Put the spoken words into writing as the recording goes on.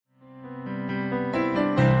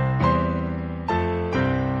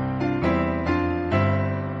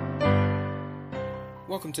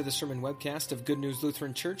Welcome to the sermon webcast of Good News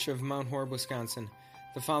Lutheran Church of Mount Horeb, Wisconsin.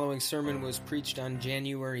 The following sermon was preached on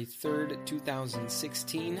January 3rd,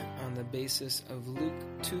 2016 on the basis of Luke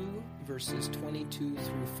 2, verses 22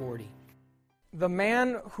 through 40. The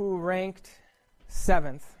man who ranked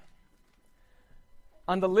 7th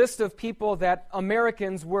on the list of people that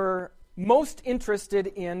Americans were most interested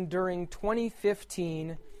in during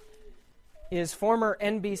 2015 is former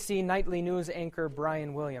NBC nightly news anchor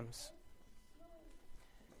Brian Williams.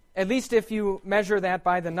 At least if you measure that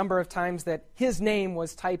by the number of times that his name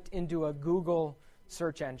was typed into a Google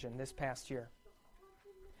search engine this past year.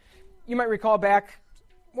 You might recall back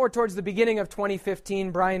more towards the beginning of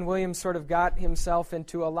 2015, Brian Williams sort of got himself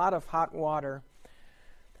into a lot of hot water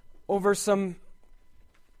over some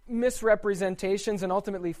misrepresentations and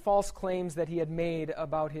ultimately false claims that he had made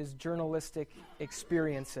about his journalistic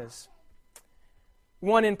experiences.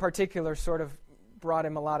 One in particular sort of brought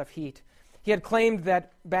him a lot of heat. He had claimed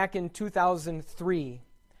that back in 2003,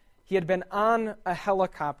 he had been on a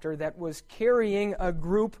helicopter that was carrying a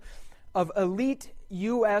group of elite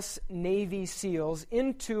U.S. Navy SEALs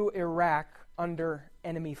into Iraq under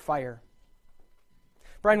enemy fire.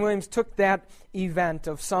 Brian Williams took that event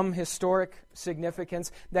of some historic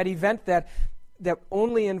significance, that event that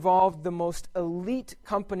only involved the most elite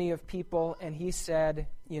company of people, and he said,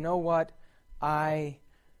 you know what, I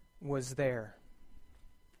was there.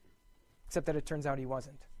 Except that it turns out he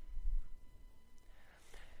wasn't.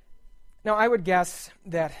 Now, I would guess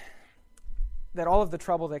that all of the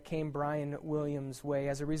trouble that came Brian Williams' way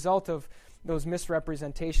as a result of those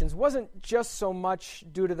misrepresentations wasn't just so much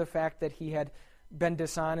due to the fact that he had been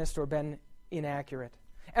dishonest or been inaccurate.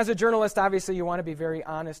 As a journalist, obviously, you want to be very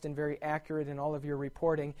honest and very accurate in all of your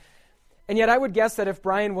reporting. And yet I would guess that if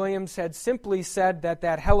Brian Williams had simply said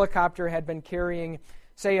that helicopter had been carrying,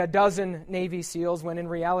 say, a dozen Navy SEALs, when in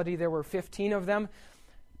reality there were 15 of them,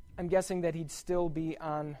 I'm guessing that he'd still be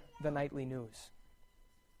on the nightly news.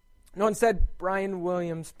 No, instead, Brian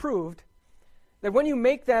Williams proved that when you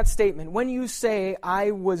make that statement, when you say,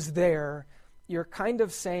 I was there, you're kind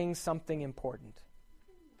of saying something important.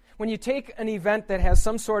 When you take an event that has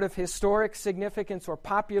some sort of historic significance or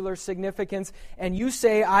popular significance, and you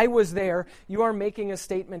say, I was there, you are making a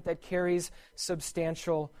statement that carries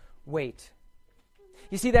substantial weight.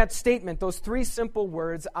 You see, that statement, those three simple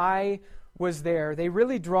words, I was there, they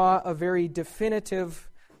really draw a very definitive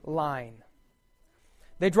line.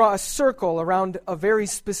 They draw a circle around a very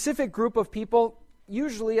specific group of people,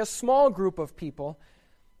 usually a small group of people,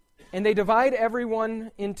 and they divide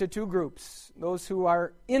everyone into two groups, those who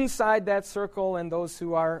are inside that circle and those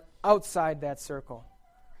who are outside that circle.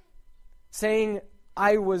 Saying,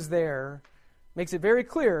 I was there, makes it very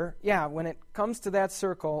clear, when it comes to that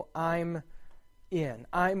circle, I'm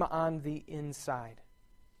on the inside.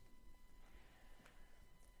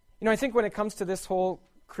 You know, I think when it comes to this whole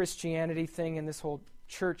Christianity thing and this whole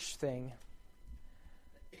church thing,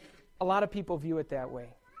 a lot of people view it that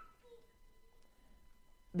way.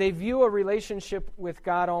 They view a relationship with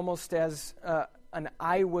God almost as an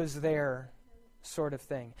I was there sort of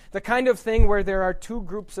thing. The kind of thing where there are two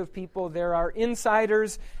groups of people. There are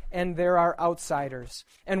insiders and there are outsiders.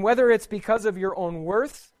 And whether it's because of your own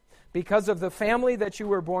worth, because of the family that you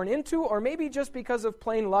were born into, or maybe just because of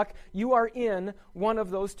plain luck, you are in one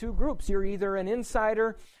of those two groups. You're either an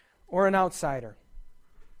insider or an outsider.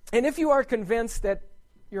 And if you are convinced that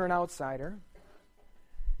you're an outsider,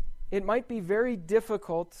 it might be very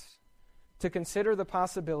difficult to consider the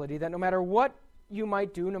possibility that no matter what you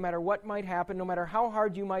might do, no matter what might happen, no matter how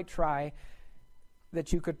hard you might try,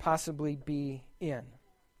 that you could possibly be in.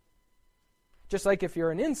 Just like if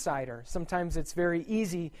you're an insider, sometimes it's very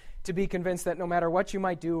easy to be convinced that no matter what you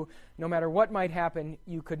might do, no matter what might happen,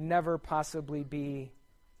 you could never possibly be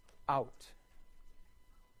out.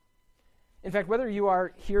 In fact, whether you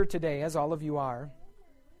are here today, as all of you are,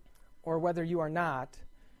 or whether you are not,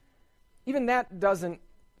 even that doesn't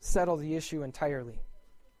settle the issue entirely.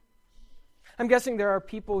 I'm guessing there are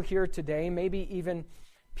people here today, maybe even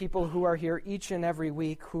people who are here each and every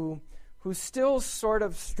week, who still sort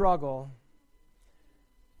of struggle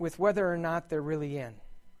with whether or not they're really in.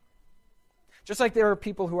 Just like there are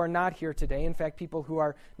people who are not here today, in fact, people who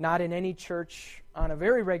are not in any church on a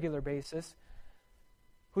very regular basis,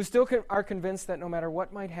 who still are convinced that no matter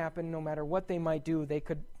what might happen, no matter what they might do, they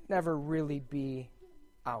could never really be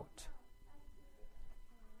out.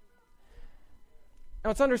 Now,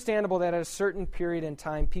 it's understandable that at a certain period in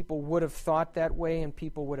time, people would have thought that way and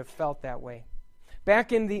people would have felt that way.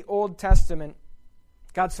 Back in the Old Testament,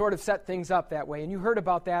 God sort of set things up that way, and you heard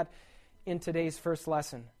about that in today's first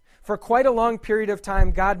lesson. For quite a long period of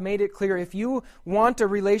time, God made it clear, if you want a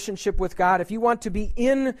relationship with God, if you want to be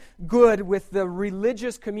in good with the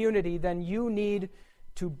religious community, then you need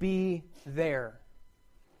to be there.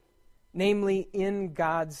 Namely, in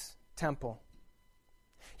God's temple.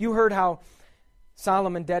 You heard how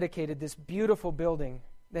Solomon dedicated this beautiful building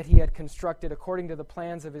that he had constructed according to the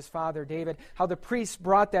plans of his father David, how the priests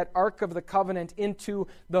brought that Ark of the Covenant into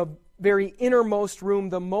the very innermost room,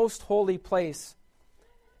 the most holy place,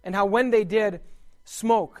 and how when they did,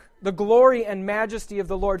 smoke, the glory and majesty of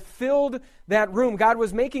the Lord filled that room. God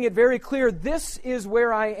was making it very clear, this is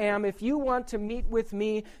where I am. If you want to meet with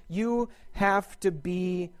me, you have to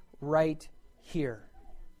be right here.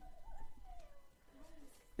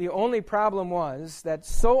 The only problem was that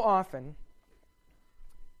so often,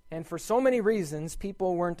 and for so many reasons,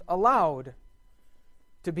 people weren't allowed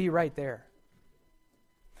to be right there.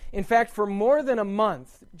 In fact, for more than a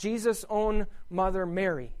month, Jesus' own mother,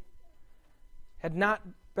 Mary, had not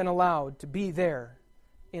been allowed to be there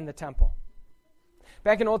in the temple.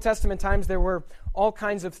 Back in Old Testament times, there were all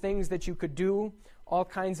kinds of things that you could do, all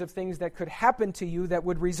kinds of things that could happen to you that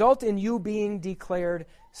would result in you being declared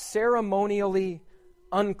ceremonially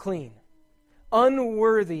unclean,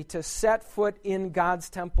 unworthy to set foot in God's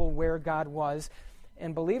temple where God was.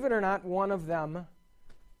 And believe it or not, one of them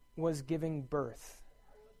was giving birth.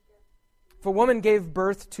 If a woman gave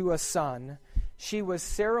birth to a son, she was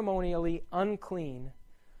ceremonially unclean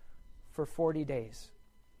for 40 days.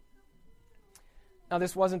 Now,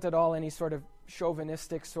 this wasn't at all any sort of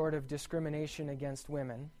chauvinistic sort of discrimination against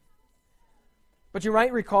women. But you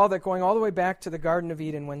might recall that going all the way back to the Garden of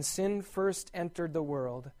Eden, when sin first entered the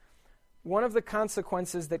world, one of the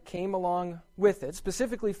consequences that came along with it,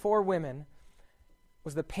 specifically for women,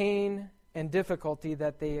 was the pain and difficulty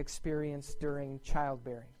that they experienced during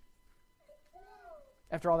childbearing.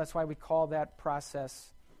 After all, that's why we call that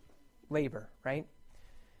process labor, right?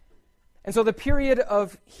 And so the period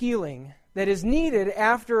of healing that is needed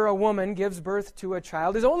after a woman gives birth to a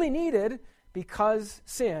child is only needed because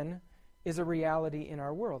sin is a reality in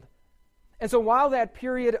our world. And so while that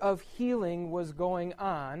period of healing was going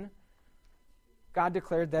on, God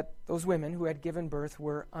declared that those women who had given birth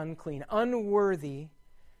were unclean, unworthy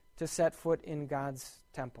to set foot in God's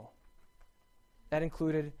temple. That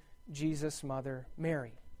included Jesus' mother,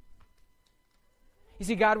 Mary. You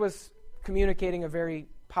see, God was communicating a very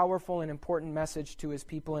powerful and important message to his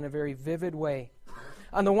people in a very vivid way.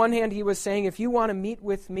 On the one hand, he was saying, if you want to meet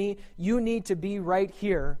with me, you need to be right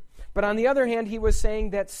here. But on the other hand, he was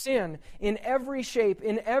saying that sin, in every shape,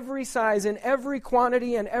 in every size, in every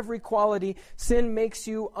quantity and every quality, sin makes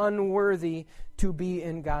you unworthy to be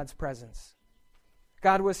in God's presence.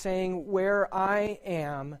 God was saying, where I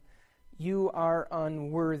am, you are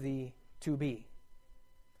unworthy to be.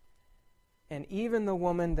 And even the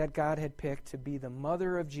woman that God had picked to be the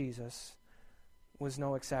mother of Jesus was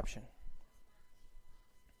no exception.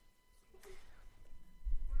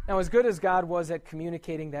 Now, as good as God was at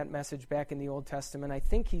communicating that message back in the Old Testament, I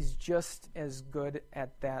think he's just as good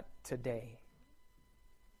at that today.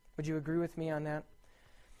 Would you agree with me on that?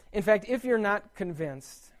 In fact, if you're not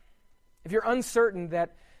convinced, if you're uncertain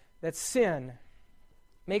that sin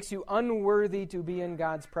makes you unworthy to be in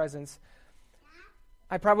God's presence,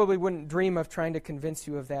 I probably wouldn't dream of trying to convince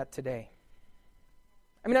you of that today.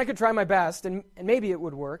 I mean, I could try my best, and maybe it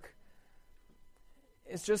would work.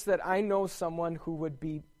 It's just that I know someone who would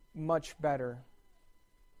be much better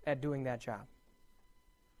at doing that job.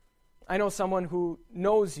 I know someone who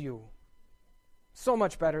knows you so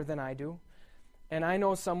much better than I do, and I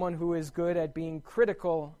know someone who is good at being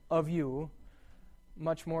critical of you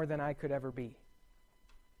much more than I could ever be.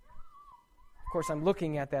 Of course, I'm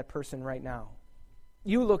looking at that person right now.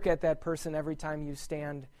 You look at that person every time you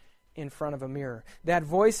stand in front of a mirror. That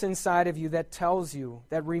voice inside of you that tells you,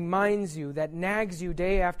 that reminds you, that nags you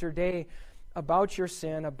day after day about your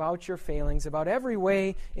sin, about your failings, about every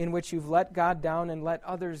way in which you've let God down and let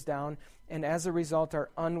others down, and as a result are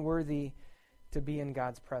unworthy to be in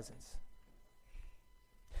God's presence.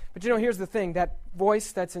 But here's the thing, that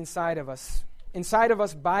voice that's inside of us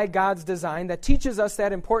by God's design, that teaches us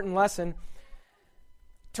that important lesson,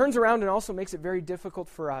 turns around and also makes it very difficult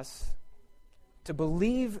for us to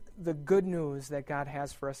believe the good news that God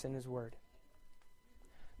has for us in his word.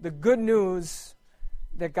 The good news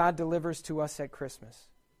that God delivers to us at Christmas.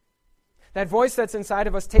 That voice that's inside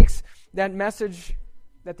of us takes that message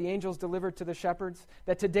that the angels delivered to the shepherds,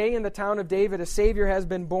 that today in the town of David a Savior has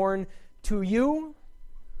been born to you,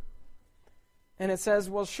 and it says,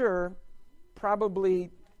 well, sure,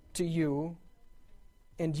 probably to you,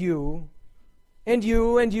 and you, and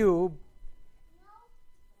you, and you,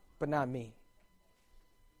 but not me.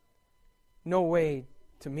 No way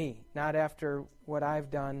to me, not after what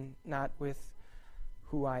I've done, not with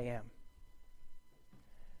who I am.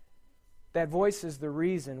 That voice is the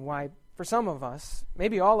reason why, for some of us,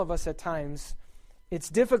 maybe all of us at times, it's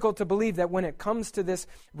difficult to believe that when it comes to this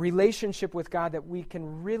relationship with God, that we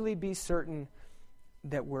can really be certain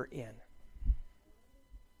that we're in.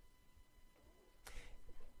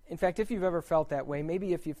 In fact, if you've ever felt that way,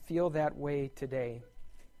 maybe if you feel that way today,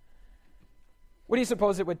 what do you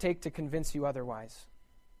suppose it would take to convince you otherwise?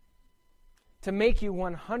 To make you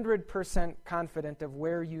 100% confident of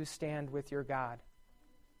where you stand with your God?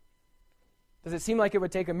 Does it seem like it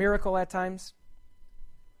would take a miracle at times?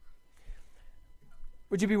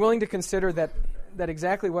 Would you be willing to consider that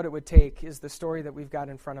exactly what it would take is the story that we've got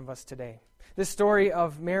in front of us today? This story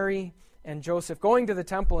of Mary and Joseph going to the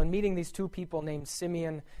temple and meeting these two people named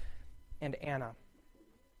Simeon and Anna.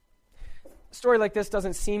 A story like this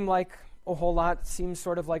doesn't seem like a whole lot. It seems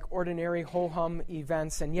sort of like ordinary ho-hum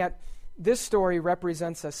events, and yet this story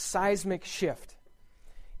represents a seismic shift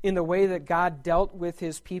in the way that God dealt with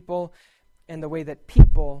his people and the way that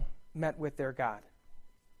people met with their God.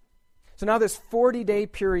 So now this 40-day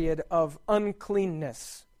period of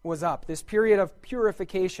uncleanness was up, this period of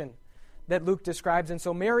purification that Luke describes. And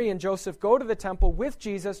so Mary and Joseph go to the temple with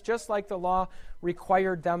Jesus, just like the law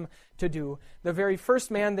required them to do. The very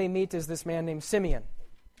first man they meet is this man named Simeon.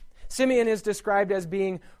 Simeon is described as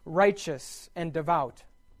being righteous and devout.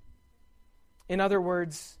 In other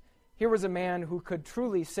words, here was a man who could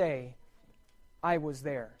truly say, I was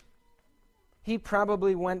there. He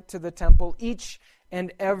probably went to the temple each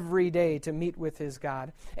and every day to meet with his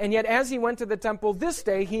God. And yet as he went to the temple this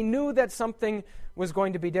day, he knew that something was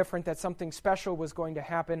going to be different, that something special was going to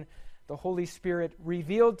happen. The Holy Spirit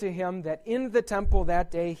revealed to him that in the temple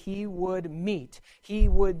that day he would meet, he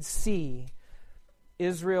would see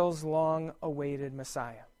Israel's long-awaited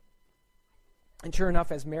Messiah. And sure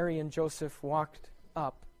enough, as Mary and Joseph walked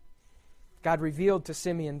up, God revealed to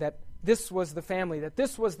Simeon that this was the family, that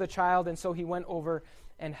this was the child, and so he went over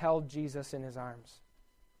and held Jesus in his arms.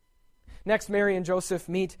 Next, Mary and Joseph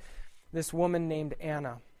meet this woman named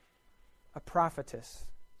Anna, a prophetess.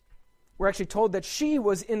 We're actually told that she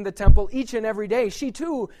was in the temple each and every day. She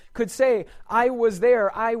too could say, I was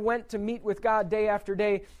there, I went to meet with God day after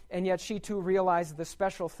day, and yet she too realized the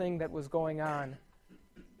special thing that was going on,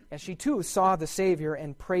 as she too saw the Savior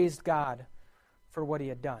and praised God for what he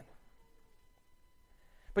had done.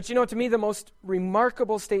 But you know, to me, the most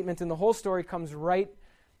remarkable statement in the whole story comes right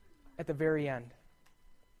at the very end.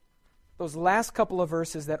 Those last couple of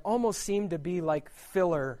verses that almost seem to be like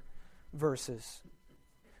filler verses.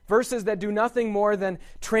 Verses that do nothing more than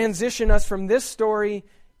transition us from this story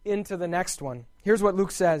into the next one. Here's what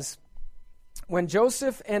Luke says. When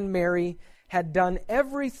Joseph and Mary had done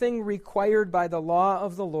everything required by the law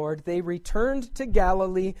of the Lord, they returned to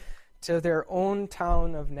Galilee, to their own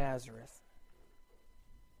town of Nazareth.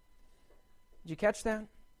 Did you catch that?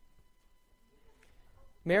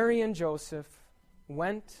 Mary and Joseph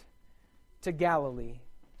went to Galilee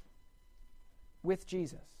with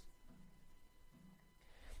Jesus.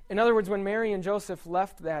 In other words, when Mary and Joseph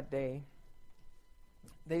left that day,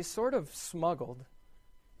 they sort of smuggled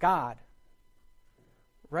God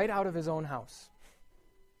right out of his own house.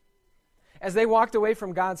 As they walked away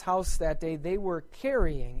from God's house that day, they were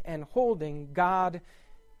carrying and holding God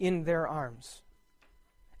in their arms.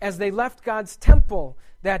 As they left God's temple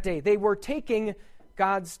that day, they were taking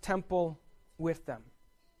God's temple with them.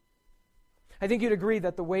 I think you'd agree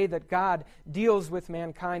that the way that God deals with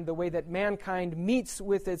mankind, the way that mankind meets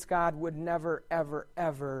with its God, would never, ever,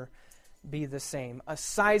 ever be the same. A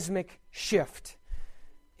seismic shift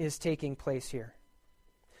is taking place here.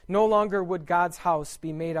 No longer would God's house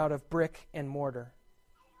be made out of brick and mortar.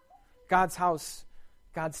 God's house,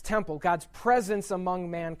 God's temple, God's presence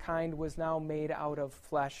among mankind was now made out of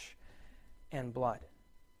flesh and blood.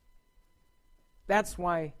 That's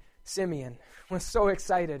why Simeon was so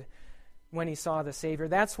excited when he saw the Savior.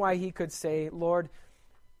 That's why he could say, Lord,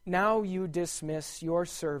 now you dismiss your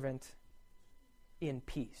servant in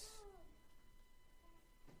peace.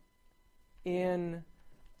 In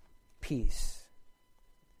peace.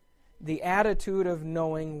 The attitude of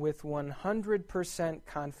knowing with 100%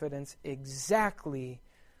 confidence exactly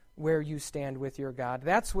where you stand with your God.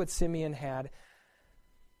 That's what Simeon had.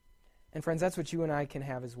 And friends, that's what you and I can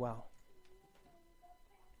have as well.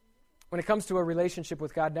 When it comes to a relationship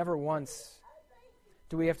with God, never once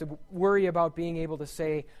do we have to worry about being able to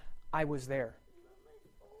say, I was there.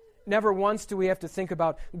 Never once do we have to think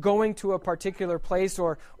about going to a particular place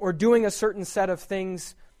or doing a certain set of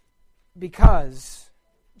things because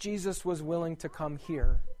Jesus was willing to come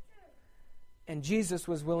here And Jesus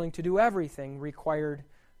was willing to do everything required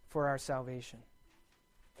for our salvation.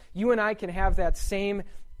 You and I can have that same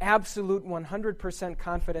absolute 100%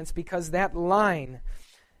 confidence because that line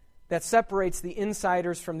that separates the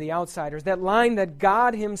insiders from the outsiders, that line that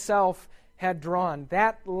God himself had drawn,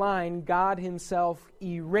 that line God himself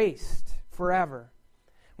erased forever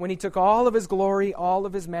when he took all of his glory, all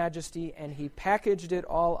of his majesty, and he packaged it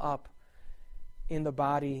all up in the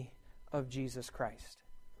body of Jesus Christ.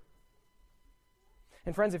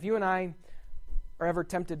 And friends, if you and I are ever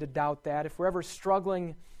tempted to doubt that, if we're ever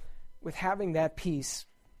struggling with having that peace,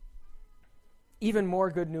 even more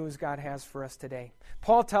good news God has for us today.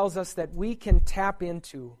 Paul tells us that we can tap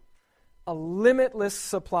into a limitless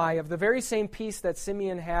supply of the very same peace that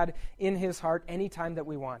Simeon had in his heart anytime that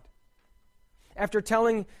we want. After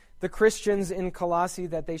telling the Christians in Colossae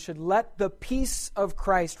that they should let the peace of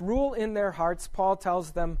Christ rule in their hearts, Paul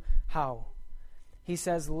tells them how. He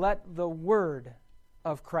says, let the word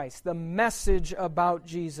of Christ, the message about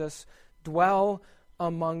Jesus, dwell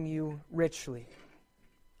among you richly.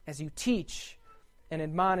 As you teach and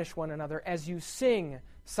admonish one another, as you sing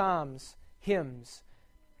psalms, hymns,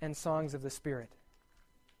 and songs of the Spirit.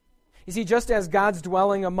 You see, just as God's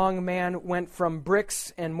dwelling among man went from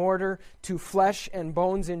bricks and mortar to flesh and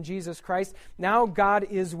bones in Jesus Christ, now God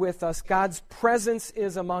is with us. God's presence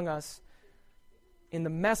is among us in the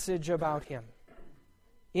message about him,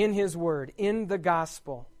 in his word, in the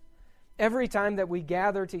gospel. Every time that we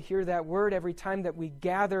gather to hear that word, every time that we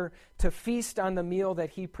gather to feast on the meal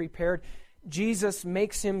that he prepared, Jesus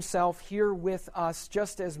makes himself here with us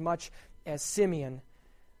just as much as Simeon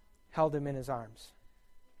held him in his arms.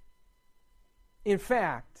 In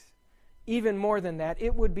fact, even more than that,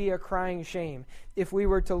 it would be a crying shame if we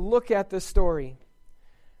were to look at the story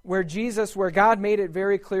where God made it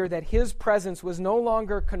very clear that his presence was no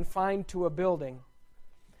longer confined to a building,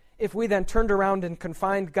 if we then turned around and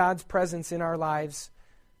confined God's presence in our lives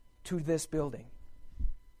to this building.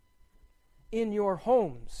 In your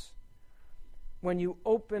homes, when you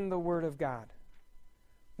open the Word of God,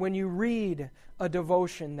 when you read a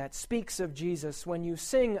devotion that speaks of Jesus, when you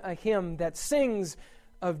sing a hymn that sings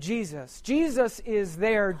of Jesus, Jesus is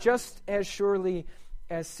there just as surely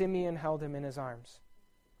as Simeon held him in his arms.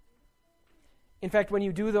 In fact, when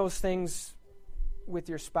you do those things with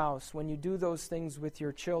your spouse, when you do those things with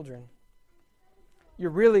your children, you're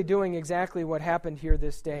really doing exactly what happened here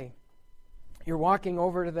this day. You're walking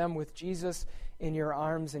over to them with Jesus in your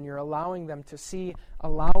arms, and you're allowing them to see,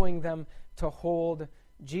 allowing them to hold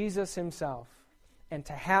Jesus himself, and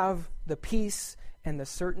to have the peace and the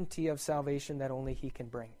certainty of salvation that only he can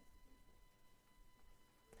bring.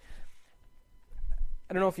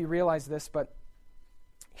 I don't know if you realize this, but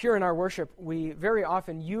here in our worship, we very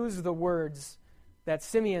often use the words that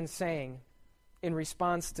Simeon sang in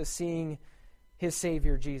response to seeing his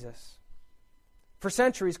Savior Jesus. For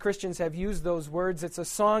centuries, Christians have used those words. It's a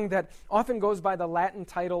song that often goes by the Latin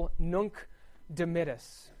title Nunc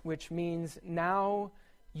Dimittis, which means now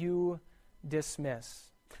you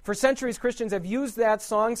dismiss. For centuries, Christians have used that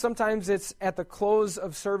song. Sometimes it's at the close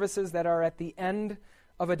of services that are at the end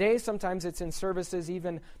of a day. Sometimes it's in services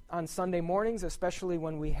even on Sunday mornings, especially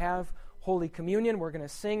when we have Holy Communion. We're going to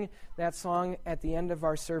sing that song at the end of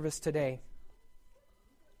our service today.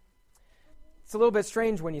 It's a little bit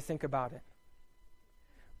strange when you think about it.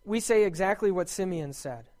 We say exactly what Simeon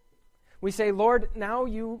said. We say, Lord, now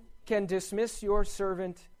you can dismiss your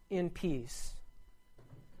servant in peace,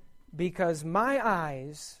 because my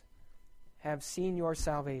eyes have seen your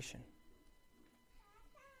salvation.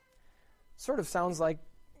 Sort of sounds like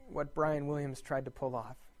what Brian Williams tried to pull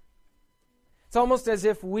off. It's almost as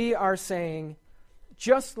if we are saying,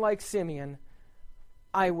 just like Simeon,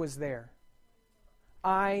 I was there.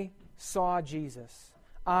 I saw Jesus.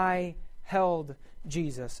 I held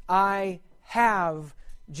Jesus. I have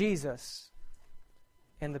Jesus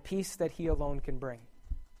and the peace that he alone can bring.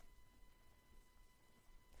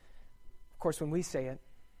 Of course, when we say it,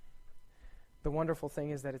 the wonderful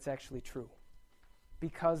thing is that it's actually true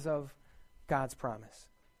because of God's promise.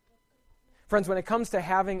 Friends, when it comes to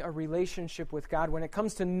having a relationship with God, when it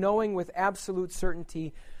comes to knowing with absolute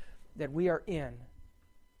certainty that we are in,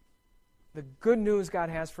 the good news God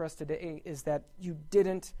has for us today is that you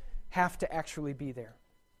didn't have to actually be there.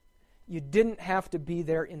 You didn't have to be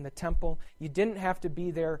there in the temple. You didn't have to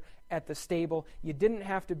be there at the stable. You didn't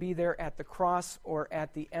have to be there at the cross or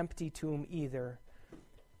at the empty tomb either.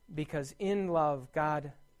 Because in love,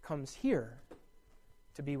 God comes here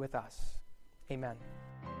to be with us. Amen.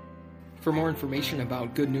 For more information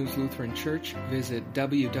about Good News Lutheran Church, visit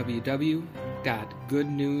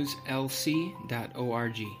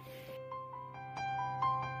www.goodnewslc.org.